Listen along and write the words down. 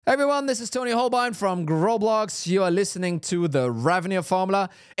Hey everyone, this is Tony Holbein from Growblocks. You are listening to the Revenue Formula.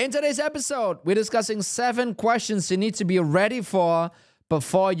 In today's episode, we're discussing 7 questions you need to be ready for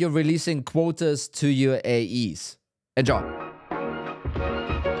before you're releasing quotas to your AEs. Enjoy.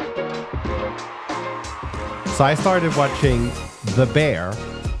 So I started watching The Bear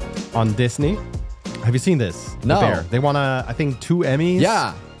on Disney. Have you seen this? No. The Bear. They won, I think, 2 Emmys.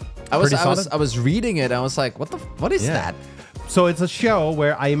 Yeah. I solid. was reading it. I was like, what is that? So it's a show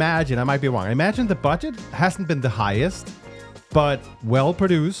where I might be wrong, I imagine the budget hasn't been the highest, but well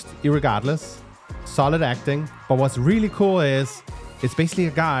produced, irregardless, solid acting. But what's really cool is it's basically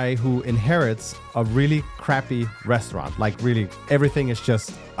a guy who inherits a really crappy restaurant. Like really, everything is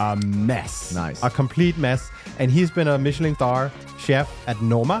just a mess. Nice. A complete mess. And he's been a Michelin star chef at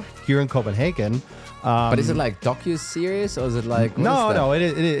Noma here in Copenhagen. But is it like docu-series or is it like... No, it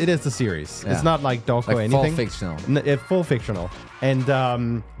is a series. Yeah. It's not like doc or anything. Full fictional. Full fictional.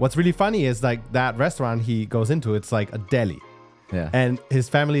 And what's really funny is like that restaurant he goes into, it's like a deli. Yeah. And his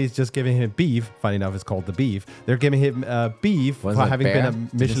family is just giving him beef. Funny enough, it's called The Beef. They're giving him beef for having been a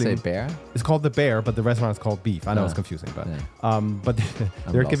Michelin. Did you say bear? It's called The Bear, but the restaurant is called Beef. I know it's confusing, but but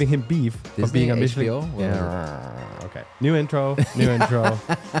they're giving him beef for Disney, being a Michelin. HBO? Yeah. Okay. New intro.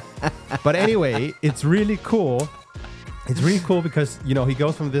 But anyway, it's really cool. It's really cool because, he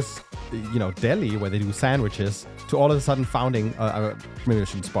goes from this, deli where they do sandwiches to all of a sudden founding, maybe I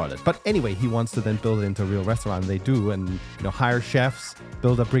shouldn't spoil it. But anyway, he wants to then build it into a real restaurant. They do, and, hire chefs,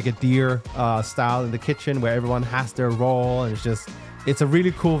 build a brigadier style in the kitchen where everyone has their role. And it's a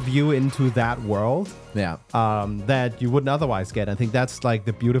really cool view into that world. Yeah. That you wouldn't otherwise get. I think that's like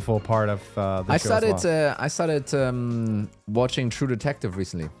the beautiful part of the show as well. I started watching True Detective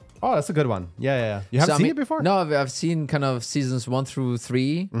recently. Oh, that's a good one. Yeah. You haven't seen it before? No, I've seen kind of seasons 1 through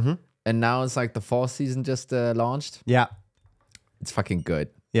 3. Mm-hmm. And now it's like the 4th season just launched. Yeah. It's fucking good.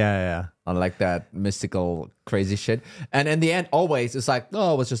 Yeah. I like that mystical, crazy shit. And in the end, always, it's like,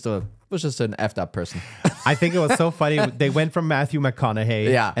 it was just an effed up person. I think it was so funny. They went from Matthew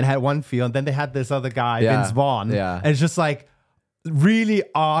McConaughey and had one feel, and then they had this other guy, Vince Vaughn. Yeah. And it's just like really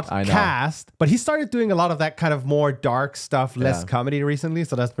odd cast. But he started doing a lot of that kind of more dark stuff, less comedy recently.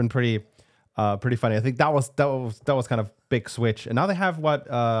 So that's been pretty funny. I think that was kind of big switch. And now they have what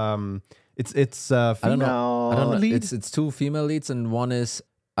it's female I don't know. lead. It's 2 female leads, and one is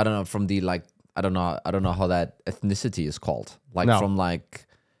I don't know from the I don't know how that ethnicity is called. From like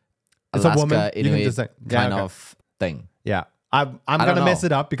it's Alaska, a woman. Inuit kind of thing. Yeah. I'm gonna mess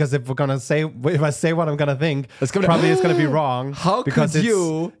it up because if I say what I'm gonna think, it's gonna be wrong. How could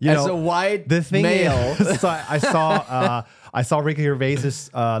you as a white male? So I saw Ricky Gervais's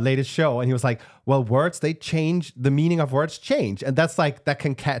latest show, and he was like, "Well, words they change. The meaning of words change, and that's like that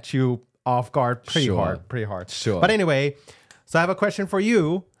can catch you off guard pretty hard. Sure. But anyway, so I have a question for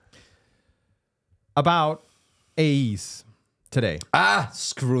you about AEs today.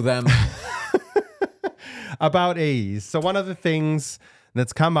 Screw them. About AEs. So one of the things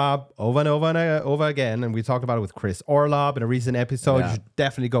that's come up over and over again, and we talked about it with Chris Orlob in a recent episode. You should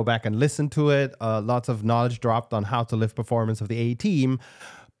definitely go back and listen to it. Lots of knowledge dropped on how to lift performance of the A team.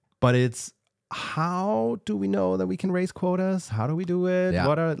 But it's how do we know that we can raise quotas? How do we do it? Yeah.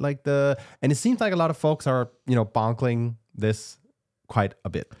 What are and it seems like a lot of folks are, bonkling this quite a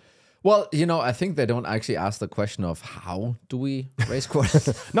bit. Well, I think they don't actually ask the question of how do we raise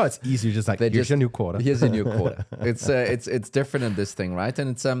quotas. No, it's easier. Just like here's your new quota. Here's a new quota. It's different in this thing, right? And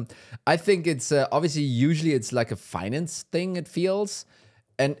it's I think it's obviously usually it's like a finance thing. It feels,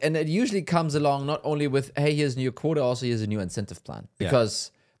 and it usually comes along not only with hey here's a new quota, also here's a new incentive plan because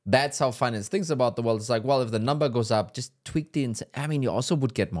that's how finance thinks about the world. It's like well if the number goes up, just tweak the incentive. I mean you also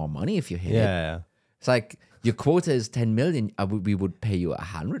would get more money if you hit it. Yeah. It's like. Your quota is 10 million. We would pay you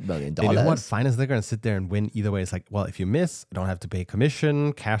 $100 million. You know what? Finance, they're going to sit there and win either way. It's like, well, if you miss, I don't have to pay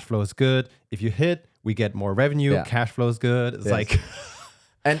commission. Cash flow is good. If you hit, we get more revenue. Yeah. Cash flow is good. It's like...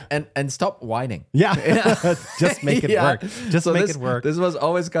 and stop whining. Yeah. Just make it work. Make it work. This was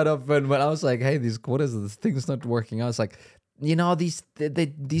always kind of when I was like, hey, these quotas, this thing's not working out. It's like,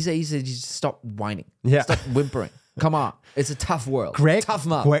 these A's, just stop whining. Yeah. Stop whimpering. Come on. It's a tough world. Tough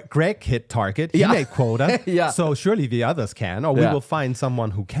mom. Greg hit target. He made quota. Yeah. So surely the others can, or we will find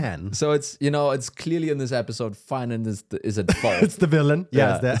someone who can. So it's, it's clearly in this episode, finance is a default. It's the villain.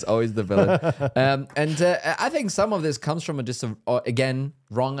 It's always the villain. I think some of this comes from again,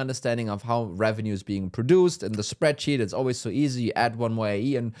 wrong understanding of how revenue is being produced. In the spreadsheet, it's always so easy. You add one more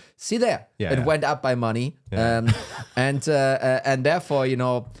AE and see there. It went up by money. Yeah. And therefore,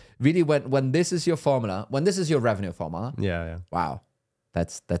 really when this is your formula, when this is your revenue formula, wow,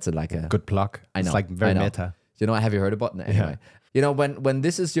 that's like a good plug. I know, it's like very meta. Have you heard about it? Anyway, you know, when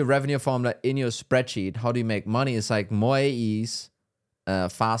this is your revenue formula in your spreadsheet, how do you make money? It's like more AEs,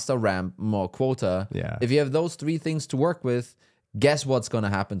 faster ramp, more quota. Yeah. If you have those three things to work with, guess what's going to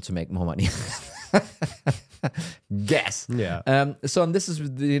happen to make more money? Guess. Yeah. So and this is,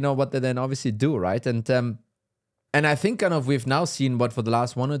 you know, what they then obviously do, right? And I think kind of we've now seen what for the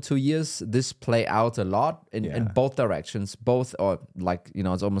last 1 or 2 years, this play out a lot in both directions, both, or like, you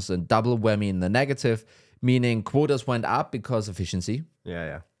know, it's almost a double whammy in the negative, meaning quotas went up because efficiency.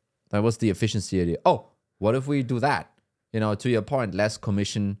 Yeah. That was the efficiency idea. Oh, what if we do that? You know, to your point, less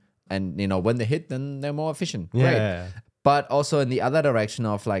commission, and, you know, when they hit, then they're more efficient. Yeah. Great. But also in the other direction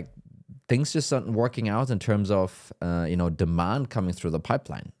of like, things just aren't working out in terms of, you know, demand coming through the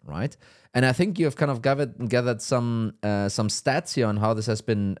pipeline, right? And I think you've kind of gathered some stats here on how this has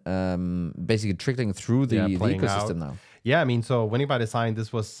been basically trickling through the ecosystem now. Yeah, I mean, so Winning by Design,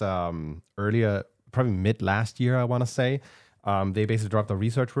 this was earlier, probably mid last year, I want to say. They basically dropped a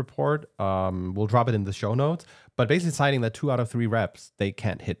research report. We'll drop it in the show notes. But basically citing that 2 out of 3 reps, they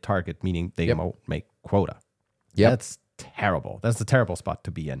can't hit target, meaning they won't make quota. Yeah, that's terrible. That's a terrible spot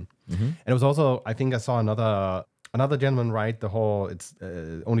to be in. And it was also, I think I saw another gentleman write the whole, it's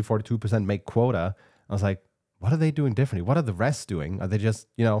only 42% make quota. I was like, what are they doing differently? What are the rest doing? Are they just,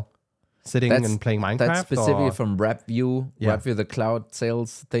 you know, sitting and playing Minecraft? That's specifically from RepView, the cloud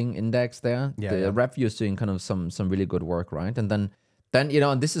sales thing index there. RepView is doing kind of some really good work, right? And then you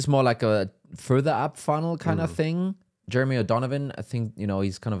know, and this is more like a further up funnel kind of thing. Jeremy O'Donovan, I think, you know,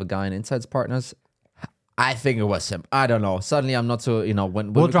 he's kind of a guy in Insights Partners. I think it was him. I don't know. Suddenly, I'm not so, you know,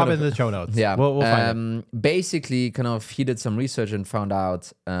 when we'll drop it in the show notes. Yeah. We'll find it. Basically, kind of, he did some research and found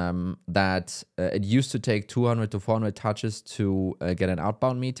out that it used to take 200 to 400 touches to get an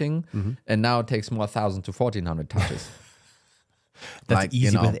outbound meeting. And now it takes more 1,000 to 1,400 touches. That's like, easy,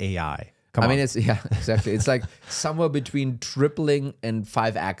 you know, with AI. I mean, it's, yeah, exactly. It's like somewhere between tripling and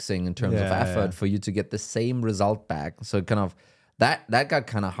 5xing in terms of effort for you to get the same result back. So kind of, that got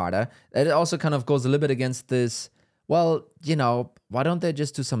kind of harder. It also kind of goes a little bit against this, well, you know, why don't they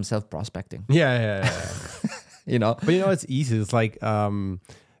just do some self-prospecting? Yeah. You know? But, you know, it's easy. It's like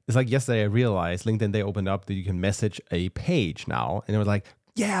yesterday I realized LinkedIn, they opened up that you can message a page now. And it was like,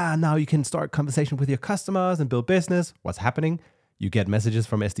 yeah, now you can start conversation with your customers and build business. What's happening? You get messages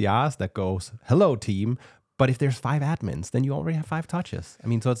from SDRs that goes, hello, team. But if there's 5 admins, then you already have 5 touches. I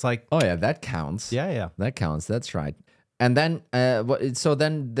mean, so it's like... Oh, yeah, that counts. Yeah. That counts. That's right. And then, so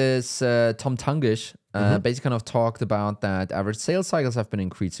then this Tom Tungish basically kind of talked about that average sales cycles have been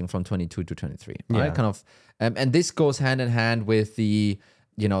increasing from 22 to 23, right? Yeah. Kind of, and this goes hand in hand with the,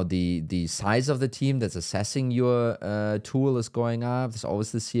 you know, the size of the team that's assessing your tool is going up. There's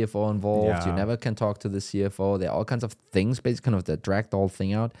always the CFO involved. Yeah. You never can talk to the CFO. There are all kinds of things, basically kind of that drag the whole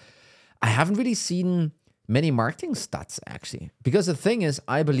thing out. I haven't really seen many marketing stats, actually, because the thing is,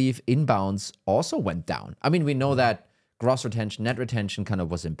 I believe inbounds also went down. I mean, we know that gross retention, net retention kind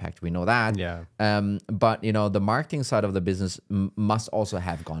of was impacted. We know that. Yeah. But, you know, the marketing side of the business must also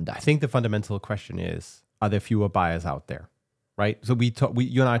have gone down. I think the fundamental question is, are there fewer buyers out there? Right? So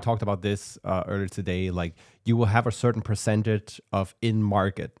you and I talked about this earlier today. Like, you will have a certain percentage of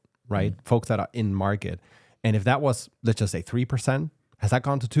in-market, right? Folks that are in-market. And if that was, let's just say 3%, has that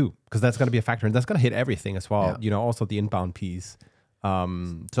gone to 2? Because that's going to be a factor. And that's going to hit everything as well. Yeah. You know, also the inbound piece.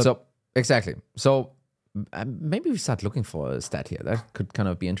 So exactly. So maybe we start looking for a stat here. That could kind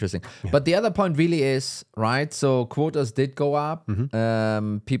of be interesting. Yeah. But the other point really is, right, so quotas did go up.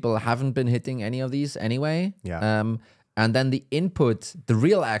 People haven't been hitting any of these anyway. Yeah. And then the input, the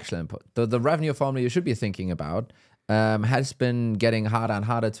real actual input, the revenue formula you should be thinking about has been getting harder and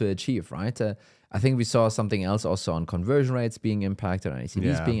harder to achieve, right? I think we saw something else also on conversion rates being impacted, on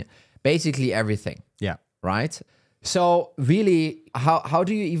ACVs being, basically everything. Yeah. Right? So really, how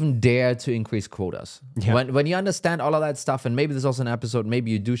do you even dare to increase quotas? Yeah. When you understand all of that stuff, and maybe there's also an episode,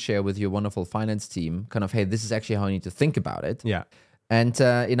 maybe you do share with your wonderful finance team, kind of, hey, this is actually how you need to think about it. Yeah. And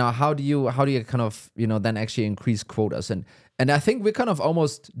you know, how do you kind of, you know, then actually increase quotas? And I think we're kind of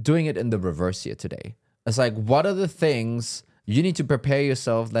almost doing it in the reverse here today. It's like, what are the things you need to prepare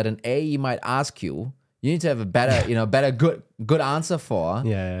yourself that an AE might ask you? You need to have a better, you know, good answer for,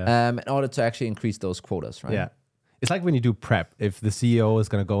 in order to actually increase those quotas, right? Yeah. It's like when you do prep, if the CEO is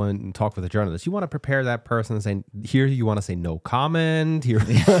going to go in and talk with a journalist, you want to prepare that person and say, here you want to say no comment. Here.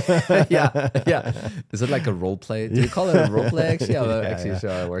 yeah. Is it like a role play? Do you call it a role play actually?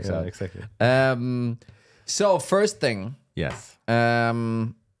 Sure, it works out. Exactly. So first thing. Yes.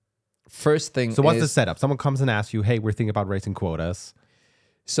 First thing. So what's the setup? Someone comes and asks you, hey, we're thinking about raising quotas.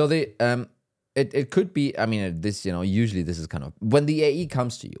 So it could be, I mean, this, you know, usually this is kind of, when the AE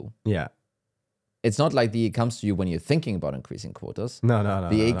comes to you. Yeah. it's not like the 8 comes to you when you're thinking about increasing quotas. No.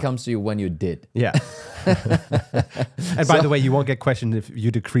 The 8 comes to you when you did. Yeah. And by the way, you won't get questioned if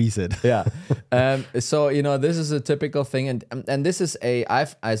you decrease it. Yeah. So, this is a typical thing. And this is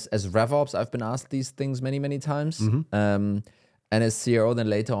as RevOps, I've been asked these things many, many times. And as CRO, then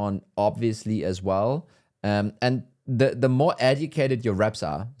later on, obviously as well. And the more educated your reps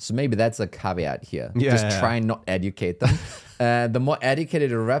are, so maybe that's a caveat here. Just try and not educate them. The more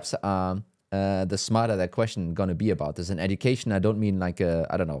educated your reps are, the smarter that question going to be about this. In education, I don't mean like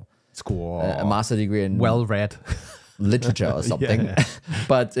School. a master degree in well-read literature or something,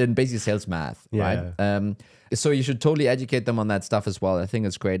 but in basic sales math, right? So you should totally educate them on that stuff as well. I think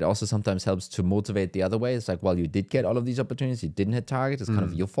it's great. It also sometimes helps to motivate the other way. It's like, well, you did get all of these opportunities, you didn't hit target. It's kind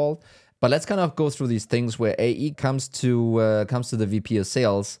of your fault. But let's kind of go through these things where AE comes to the VP of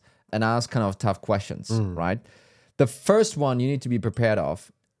sales and asks kind of tough questions, right? The first one you need to be prepared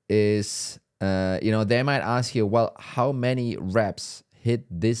of is, they might ask you, well, how many reps hit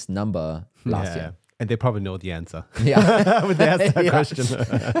this number last year? And they probably know the answer. Yeah. When they ask that question.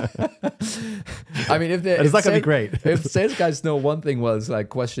 I mean, it's not going to be great. If sales guys know one thing, well, it's like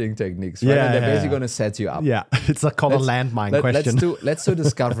questioning techniques, right? And they're basically going to set you up. Yeah. It's called a landmine question. Let's do a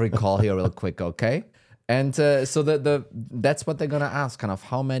discovery call here real quick, okay? And so that's what they're going to ask, kind of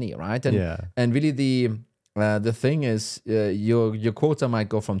how many, right? And really the thing is, your quota might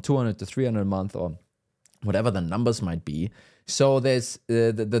go from 200 to 300 a month or whatever the numbers might be. So there's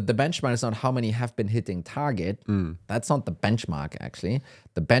the benchmark is not how many have been hitting target. That's not the benchmark, actually.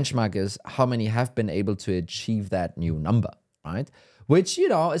 The benchmark is how many have been able to achieve that new number, right? Which,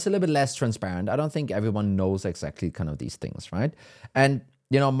 is a little bit less transparent. I don't think everyone knows exactly kind of these things, right? And,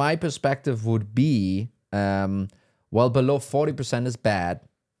 my perspective would be, below 40% is bad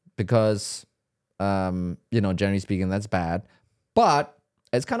because, generally speaking, that's bad. But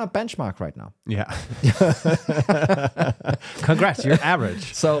it's kind of benchmark right now. Yeah. Congrats, you're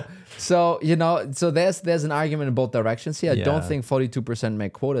average. So there's an argument in both directions here. I don't think 42%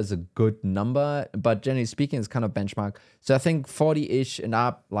 make quota is a good number, but generally speaking, it's kind of benchmark. So I think 40-ish and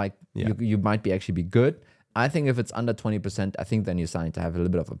up, you might actually be good. I think if it's under 20%, I think then you're starting to have a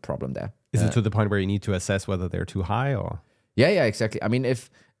little bit of a problem there. Is it to the point where you need to assess whether they're too high or? Yeah, exactly. I mean, if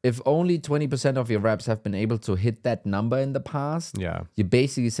only 20% of your reps have been able to hit that number in the past, you're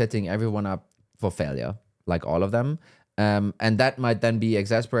basically setting everyone up for failure, like all of them. And that might then be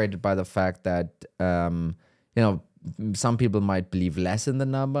exasperated by the fact that, some people might believe less in the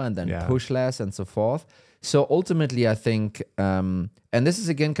number and then push less and so forth. So ultimately, I think, and this is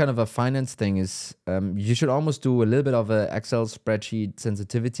again kind of a finance thing, is you should almost do a little bit of an Excel spreadsheet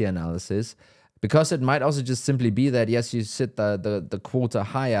sensitivity analysis. Because it might also just simply be that, yes, you set the quota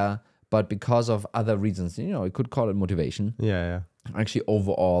higher, but because of other reasons, you could call it motivation. Actually,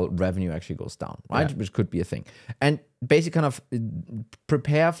 overall revenue actually goes down, right? Which could be a thing. And basically kind of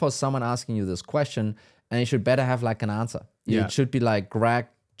prepare for someone asking you this question, and you should better have like an answer. It should be like Greg,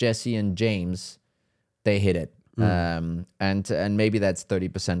 Jesse, and James, they hit it. And maybe that's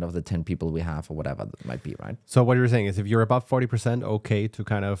 30% of the 10 people we have or whatever that might be, right? So what you're saying is if you're above 40%, okay to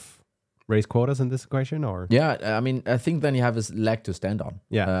kind of raise quotas in this equation, or? Yeah, I mean, I think then you have a leg to stand on.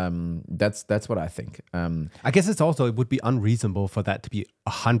 That's what I think. I guess it would be unreasonable for that to be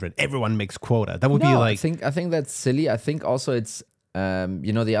 100. Everyone makes quota. That would be like. I think that's silly. I think also it's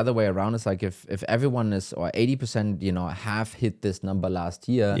the other way around is like if everyone is or 80% have hit this number last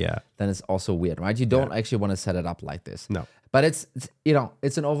year, then it's also weird, right? You don't actually want to set it up like this. No. But it's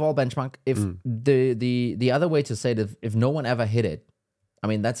an overall benchmark. If the other way to say it, if no one ever hit it, I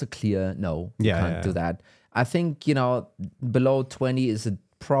mean, that's a clear no. You can't do that. I think, below 20 is a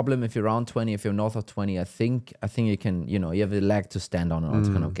problem. If you're around 20, if you're north of 20, I think you can, you have a leg to stand on in order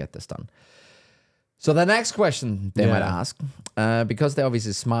to kind of get this done. So the next question they might ask, because they're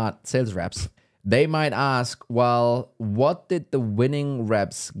obviously smart sales reps, they might ask, well, what did the winning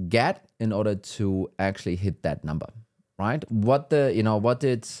reps get in order to actually hit that number, right? What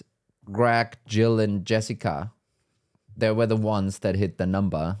did Greg, Jill, and Jessica, they were the ones that hit the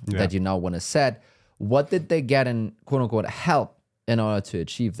number that you now want to set. What did they get in quote unquote help in order to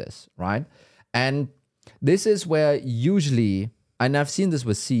achieve this, right? And this is where usually, and I've seen this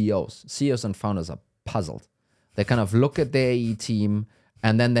with CEOs and founders are puzzled. They kind of look at their AE team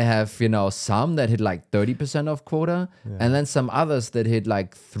and then they have, some that hit like 30% of quota and then some others that hit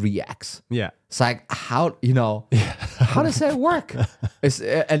like 3x. Yeah. It's like, how does that work?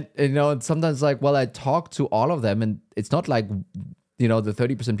 And sometimes like, well, I talk to all of them and it's not like, the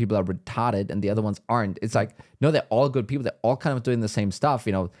 30% people are retarded and the other ones aren't. It's like, no, they're all good people. They're all kind of doing the same stuff.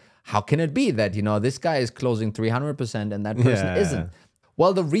 How can it be that, this guy is closing 300% and that person isn't?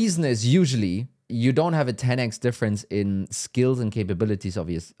 Well, the reason is usually, you don't have a 10x difference in skills and capabilities of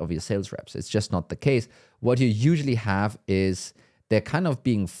your sales reps. It's just not the case. What you usually have is they're kind of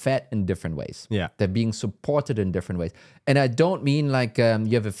being fed in different ways. Yeah. They're being supported in different ways. And I don't mean like you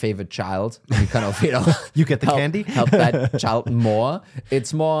have a favorite child and you kind of, You get the candy? help that child more.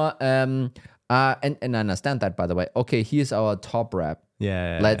 It's more, and I understand that, by the way. Okay, here's our top rep.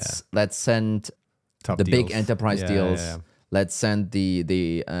 Yeah. Let's send Top the deals. big enterprise deals. Yeah. Let's send the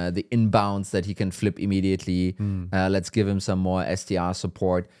inbounds that he can flip immediately. Let's give him some more SDR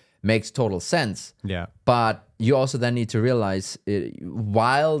support. Makes total sense. Yeah. But you also then need to realize,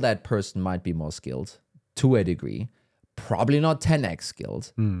 while that person might be more skilled to a degree, probably not 10x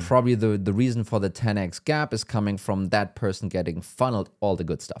skilled. Probably the reason for the 10x gap is coming from that person getting funneled all the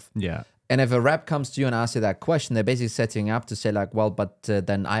good stuff. Yeah. And if a rep comes to you and asks you that question, they're basically setting up to say like, well, but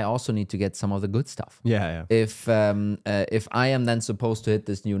then I also need to get some of the good stuff. Yeah. If I am then supposed to hit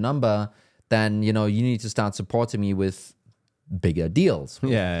this new number, then you need to start supporting me with bigger deals.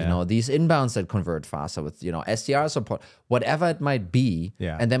 With, these inbounds that convert faster, with SDR support, whatever it might be.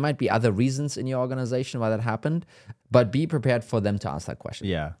 Yeah. And there might be other reasons in your organization why that happened, but be prepared for them to ask that question.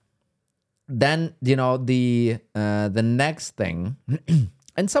 Yeah. Then the next thing.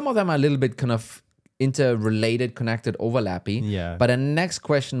 And some of them are a little bit kind of interrelated, connected, overlappy. Yeah. But the next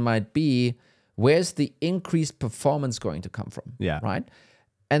question might be, where's the increased performance going to come from? Yeah. Right?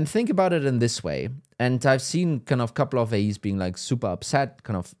 And think about it in this way. And I've seen kind of a couple of AEs being like super upset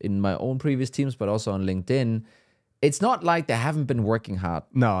kind of in my own previous teams, but also on LinkedIn. It's not like they haven't been working hard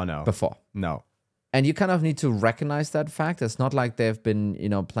before. No. And you kind of need to recognize that fact. It's not like they've been,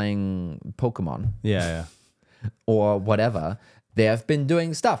 playing Pokemon. Yeah. Or whatever. They have been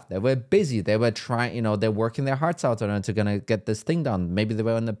doing stuff. They were busy. They were trying, they're working their hearts out to gonna get this thing done. Maybe they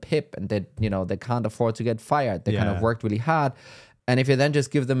were on the PIP and they can't afford to get fired. They kind of worked really hard. And if you then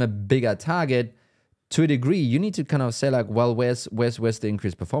just give them a bigger target, to a degree, you need to kind of say like, well, where's the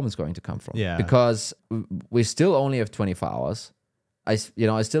increased performance going to come from? Yeah. Because we still only have 24 hours. I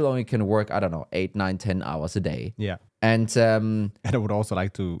still only can work, 8, 9, 10 hours a day. Yeah. And I would also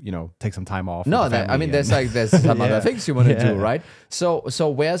like to, take some time off. No, there's some other things you want to do, right? So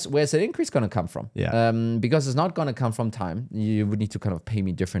where's the increase going to come from? Yeah. Because it's not going to come from time. You would need to kind of pay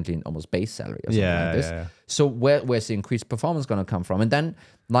me differently in almost base salary or something like this. Yeah. So where's the increased performance going to come from? And then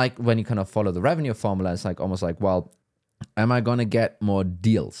like when you kind of follow the revenue formula, it's like almost like, well, am I going to get more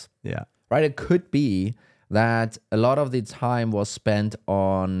deals? Yeah. Right? It could be that a lot of the time was spent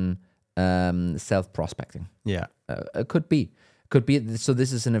on self-prospecting. Yeah. It could be. So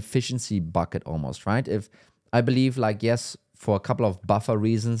this is an efficiency bucket almost, right? If I believe like, yes, for a couple of buffer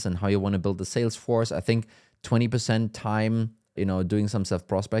reasons and how you want to build the sales force, I think 20% time, doing some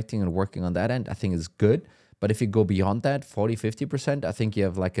self-prospecting and working on that end, I think is good. But if you go beyond that, 40, 50%, I think you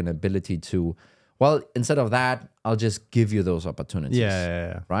have like an ability to, well, instead of that, I'll just give you those opportunities.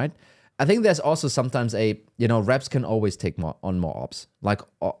 Yeah. Right? I think there's also sometimes reps can always take more ops, like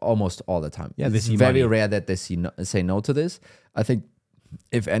almost all the time. Yeah, it's very rare that they say no to this. I think,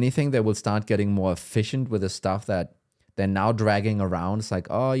 if anything, they will start getting more efficient with the stuff that they're now dragging around. It's like,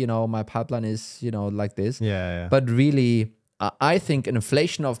 my pipeline is, like this. Yeah. But really, I think an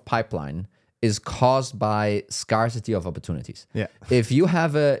inflation of pipeline is caused by scarcity of opportunities. Yeah. If you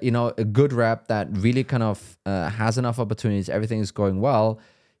have a good rep that really kind of has enough opportunities, everything is going well,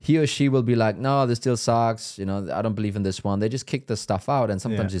 he or she will be like, no, this still sucks. I don't believe in this one. They just kick the stuff out. And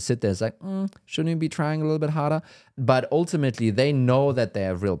sometimes you sit there, it's like, shouldn't you be trying a little bit harder? But ultimately, they know that they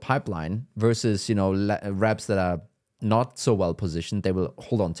have real pipeline versus, reps that are not so well positioned. They will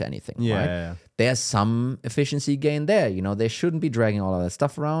hold on to anything. Right? Yeah. There's some efficiency gain there. They shouldn't be dragging all of that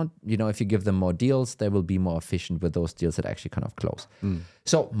stuff around. If you give them more deals, they will be more efficient with those deals that actually kind of close.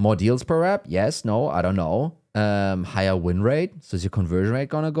 So more deals per rep? Yes, no, I don't know. Higher win rate. So is your conversion rate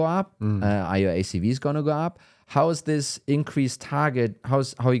going to go up? Are your ACVs going to go up? How is this increased target? How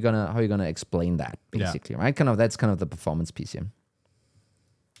are you gonna explain that basically? Right? That's kind of the performance piece here.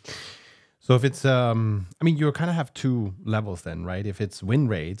 So if it's, you kind of have two levels then, right? If it's win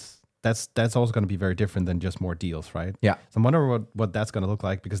rates, that's also going to be very different than just more deals, right? Yeah. So I'm wondering what that's going to look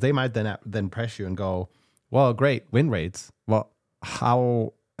like, because they might then press you and go, well, great, win rates. Well,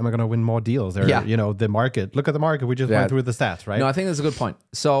 how am I going to win more deals? Or, the market. Look at the market. We just went through the stats, right? No, I think that's a good point.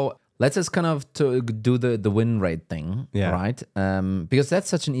 So let's just kind of to do the win rate thing, right? Because that's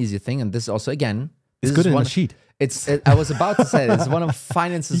such an easy thing. And this also, again, it's good in a sheet. I was about to say it's one of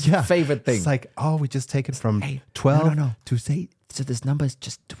finance's favorite things. It's like, we just take it from 12 to say. So this number is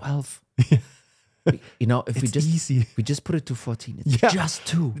just 12. If easy. we just put it to 14, it's just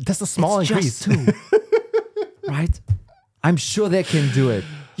 2. That's a small increase. Just 2. Right? I'm sure they can do it.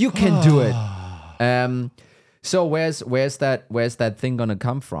 You can do it. So where's that thing gonna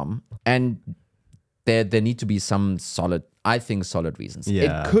come from? And there need to be some solid reasons.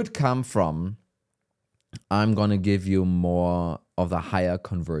 Yeah. It could come from, I'm gonna give you more of the higher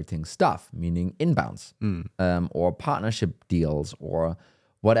converting stuff, meaning inbounds, or partnership deals, or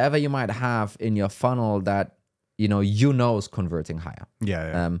whatever you might have in your funnel that is converting higher.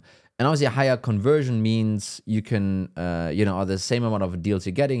 And obviously, a higher conversion means you can, the same amount of deals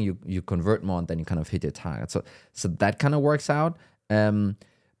you're getting, you convert more, and then you kind of hit your target. So that kind of works out.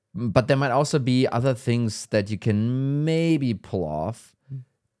 But there might also be other things that you can maybe pull off.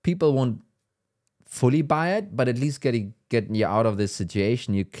 People won't fully buy it, but at least getting you out of this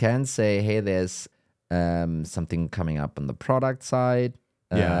situation, you can say, hey, there's something coming up on the product side.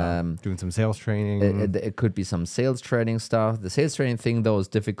 Doing some sales training. It could be some sales training stuff. The sales training thing, though, is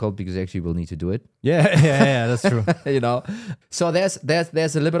difficult because you actually will need to do it. Yeah, that's true. So there's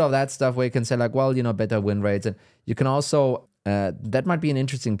a little bit of that stuff where you can say like, well, better win rates, and you can also that might be an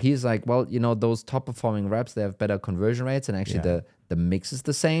interesting piece. Like, well, those top performing reps, they have better conversion rates, and actually the mix is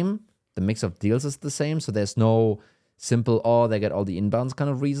the same. The mix of deals is the same. So there's no simple, they get all the inbounds kind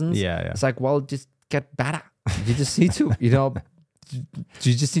of reasons. Yeah. It's like, well, just get better. You just need to, you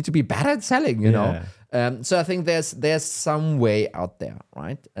just need to be better at selling, So I think there's some way out there,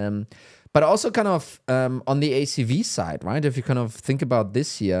 right? But also kind of on the ACV side, right? If you kind of think about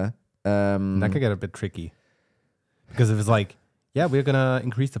this year. That could get a bit tricky. Because if it's like, yeah, we're going to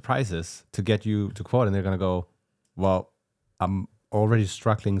increase the prices to get you to quote, and they're going to go, well, I'm already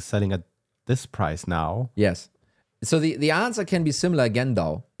struggling selling at this price now. Yes. So the answer can be similar again,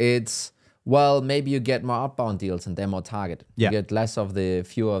 though. It's, well, maybe you get more outbound deals and they're more targeted. Yeah. You get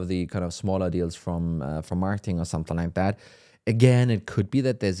fewer of the kind of smaller deals from marketing or something like that. Again, it could be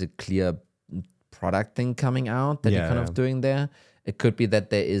that there's a clear product thing coming out that you're kind of doing there. It could be that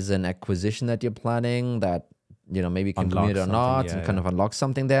there is an acquisition that you're planning that, maybe you can do it or not, and kind of unlock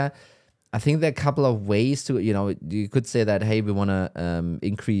something there. I think there are a couple of ways to, you could say that, hey, we want to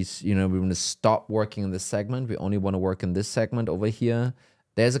increase, we want to stop working in this segment. We only want to work in this segment over here.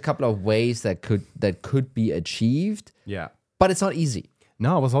 There's a couple of ways that could be achieved. Yeah. But it's not easy.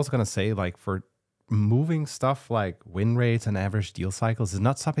 No, I was also going to say, like, for moving stuff like win rates and average deal cycles is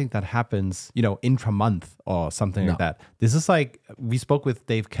not something that happens, intra-month or something like that. This is like, we spoke with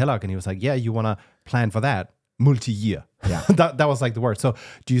Dave Kellogg and he was like, yeah, you want to plan for that multi-year. Yeah. that was like the word. So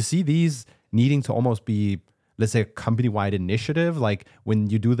do you see these needing to almost be, let's say, a company-wide initiative? Like when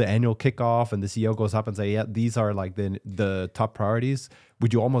you do the annual kickoff and the CEO goes up and say, yeah, these are like the top priorities.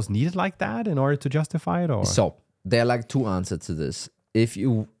 Would you almost need it like that in order to justify it? Or so there are like two answers to this. If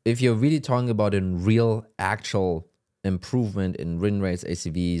you're really talking about a real actual improvement in win rates,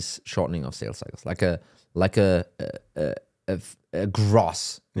 ACVs, shortening of sales cycles, like a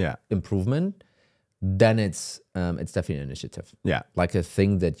gross improvement, then it's definitely an initiative. Yeah. Like a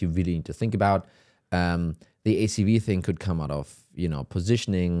thing that you really need to think about. The ACV thing could come out of,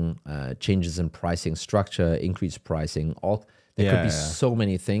 positioning, changes in pricing structure, increased pricing. There could be so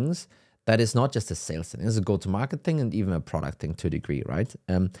many things. That is not just a sales thing. It's a go-to-market thing and even a product thing to a degree, right?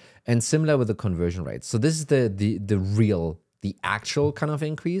 And similar with the conversion rates. So this is the actual kind of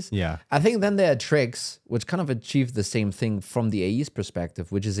increase. Yeah. I think then there are tricks which kind of achieve the same thing from the AE's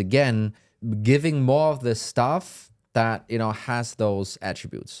perspective, which is, again, giving more of the stuff that, has those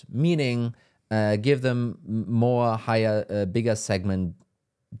attributes. Meaning, give them more higher, bigger segment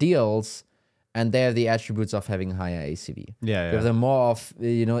deals, and they have the attributes of having higher ACV. Give them more of,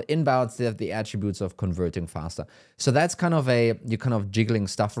 inbounds, they have the attributes of converting faster. So that's kind of you're kind of jiggling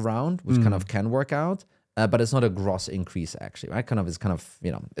stuff around, which kind of can work out, but it's not a gross increase actually, right?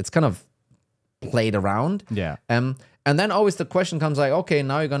 It's kind of played around. Yeah. And then always the question comes like, okay,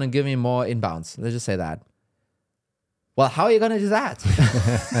 now you're going to give me more inbounds. Let's just say that. Well, how are you going to do that?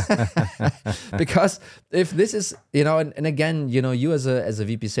 Because if this is, and again, you as a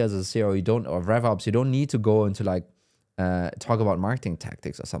VP sales, as a CRO, or RevOps, you don't need to go into like, talk about marketing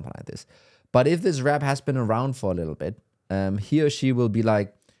tactics or something like this. But if this rep has been around for a little bit, he or she will be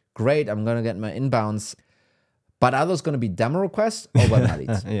like, great, I'm going to get my inbounds. But are those going to be demo requests or webinar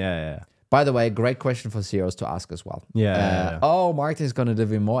leads? Yeah. By the way, great question for CEOs to ask as well. Oh, marketing is going to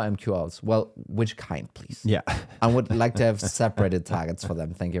deliver more MQLs. Well, which kind, please? Yeah. I would like to have separated targets for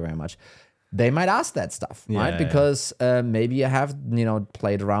them. Thank you very much. They might ask that stuff, right? Because maybe you have,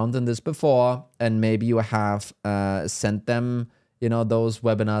 played around in this before, and maybe you have sent them, those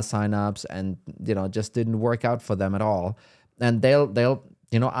webinar signups, and just didn't work out for them at all. And they'll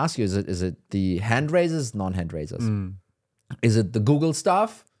ask you, is it the hand raisers, non-hand raisers? Is it the Google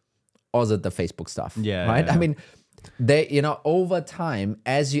stuff? Or is it the Facebook stuff? Yeah. Right? Yeah. I mean, they, over time,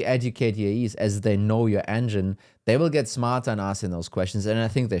 as you educate your AEs, as they know your engine, they will get smarter in asking those questions. And I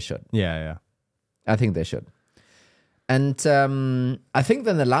think they should. Yeah. I think they should. And I think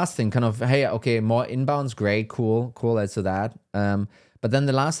then the last thing kind of, hey, okay, more inbounds, great, cool, let's do that. But then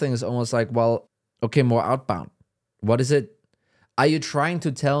the last thing is almost like, well, okay, more outbound. What is it? Are you trying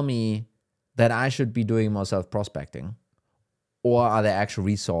to tell me that I should be doing more self-prospecting? Or are there actual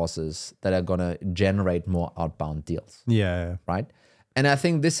resources that are going to generate more outbound deals? Yeah. Right? And I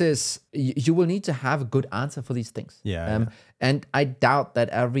think this is, you will need to have a good answer for these things. Yeah. And I doubt that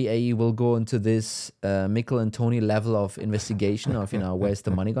every AE will go into this Mikkel and Tony level of investigation of, where's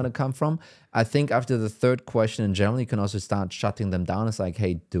the money going to come from? I think after the third question in general, you can also start shutting them down. It's like,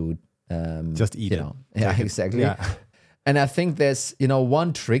 hey, dude. Just eat it. Yeah, exactly. Yeah. And I think there's,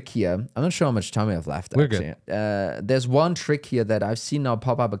 one trick here. I'm not sure how much time we have left, actually. There's one trick here that I've seen now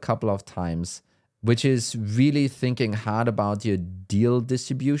pop up a couple of times, which is really thinking hard about your deal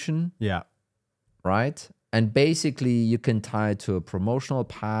distribution. Yeah. Right? And basically, you can tie it to a promotional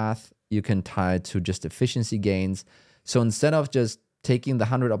path. You can tie it to just efficiency gains. So instead of just taking the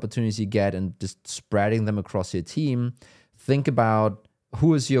 100 opportunities you get and just spreading them across your team, think about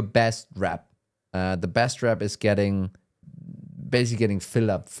who is your best rep. The best rep is basically getting filled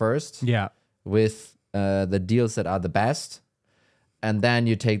up first with the deals that are the best. And then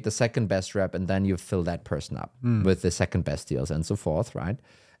you take the second best rep and then you fill that person up with the second best deals and so forth, right?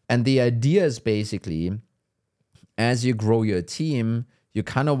 And the idea is basically, as you grow your team, you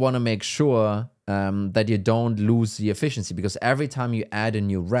kind of want to make sure that you don't lose the efficiency, because every time you add a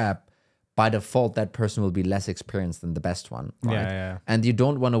new rep, by default, that person will be less experienced than the best one, right? Yeah. And you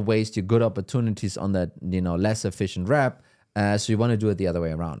don't want to waste your good opportunities on that, less efficient rep. So you want to do it the other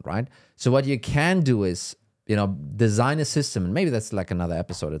way around, right? So what you can do is, design a system, and maybe that's like another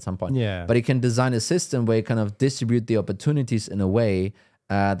episode at some point. Yeah. But you can design a system where you kind of distribute the opportunities in a way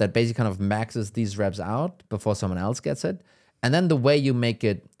that basically kind of maxes these reps out before someone else gets it. And then the way you make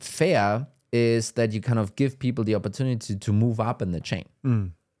it fair is that you kind of give people the opportunity to move up in the chain.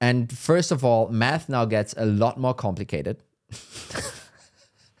 And first of all, math now gets a lot more complicated.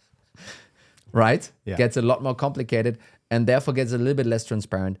 Right? Yeah. Gets a lot more complicated, and therefore gets a little bit less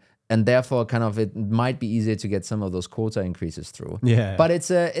transparent. And therefore, kind of, it might be easier to get some of those quota increases through. Yeah. But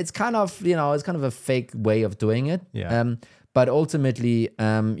it's kind of a fake way of doing it. Yeah. But ultimately,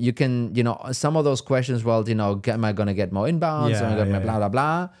 you can, some of those questions, well, am I going to get more inbounds? Am I going to blah, blah,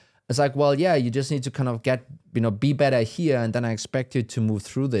 blah? It's like, well, yeah, you just need to kind of get, be better here. And then I expect you to move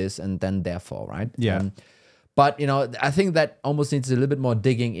through this, and then therefore, right? Yeah. But, I think that almost needs a little bit more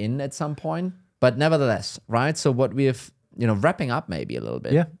digging in at some point. But nevertheless, right? So what we've, wrapping up maybe a little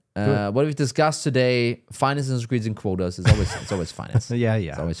bit. Yeah. What we've discussed today, finance and increasing quotas, it's always finance. Yeah.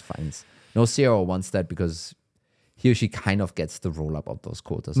 It's always finance. No CRO wants that because he or she kind of gets the roll up of those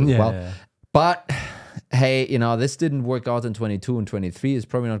quotas as well. Yeah. But hey, this didn't work out in 22 and 23. It's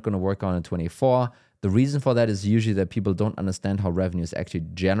probably not going to work out in 24. The reason for that is usually that people don't understand how revenue is actually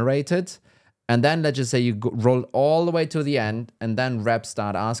generated. And then let's just say you roll all the way to the end, and then reps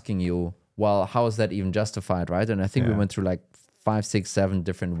start asking you, well, how is that even justified, right? And I think we went through like 5, 6, 7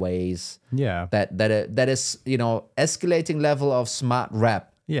 different ways. Yeah. That is, escalating level of smart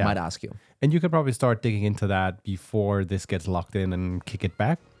rep might ask you. And you could probably start digging into that before this gets locked in and kick it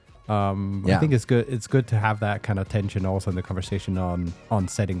back. I think it's good. It's good to have that kind of tension also in the conversation on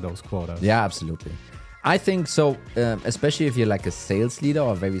setting those quotas. Yeah, absolutely. I think so, especially if you're like a sales leader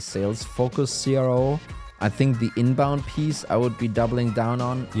or a very sales-focused CRO, I think the inbound piece I would be doubling down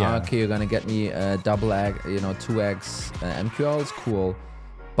on. Yeah. Okay, you're gonna get me double X, 2x MQLs, cool.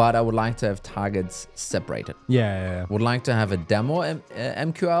 But I would like to have targets separated. Yeah. Would like to have a demo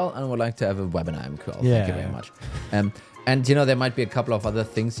MQL and would like to have a webinar MQL. Thank you very much. And there might be a couple of other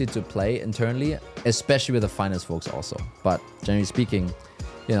things here to play internally, especially with the finance folks also. But generally speaking,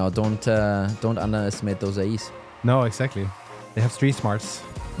 don't underestimate those AEs. No, exactly. They have street smarts.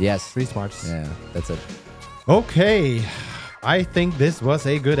 Yes. Street smarts. Yeah, that's it. Okay. I think this was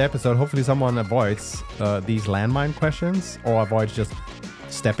a good episode. Hopefully someone avoids these landmine questions or avoids just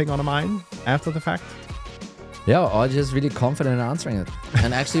stepping on a mine after the fact. Yeah, or just really confident in answering it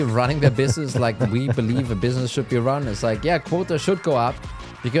and actually running their business like we believe a business should be run. It's like, yeah, quota should go up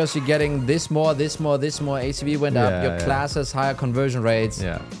because you're getting this more, ACV went up, your class has higher conversion rates.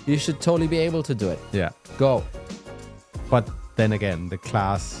 Yeah. You should totally be able to do it. Yeah. Go. But then again, the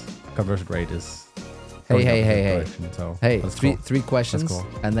class conversion rate is... Hey. So three questions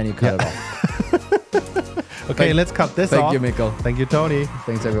and then you cut it off. Okay, let's cut this off. Thank you, Mikkel. Thank you, Tony.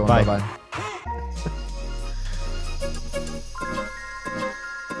 Thanks, everyone. Bye. Bye-bye.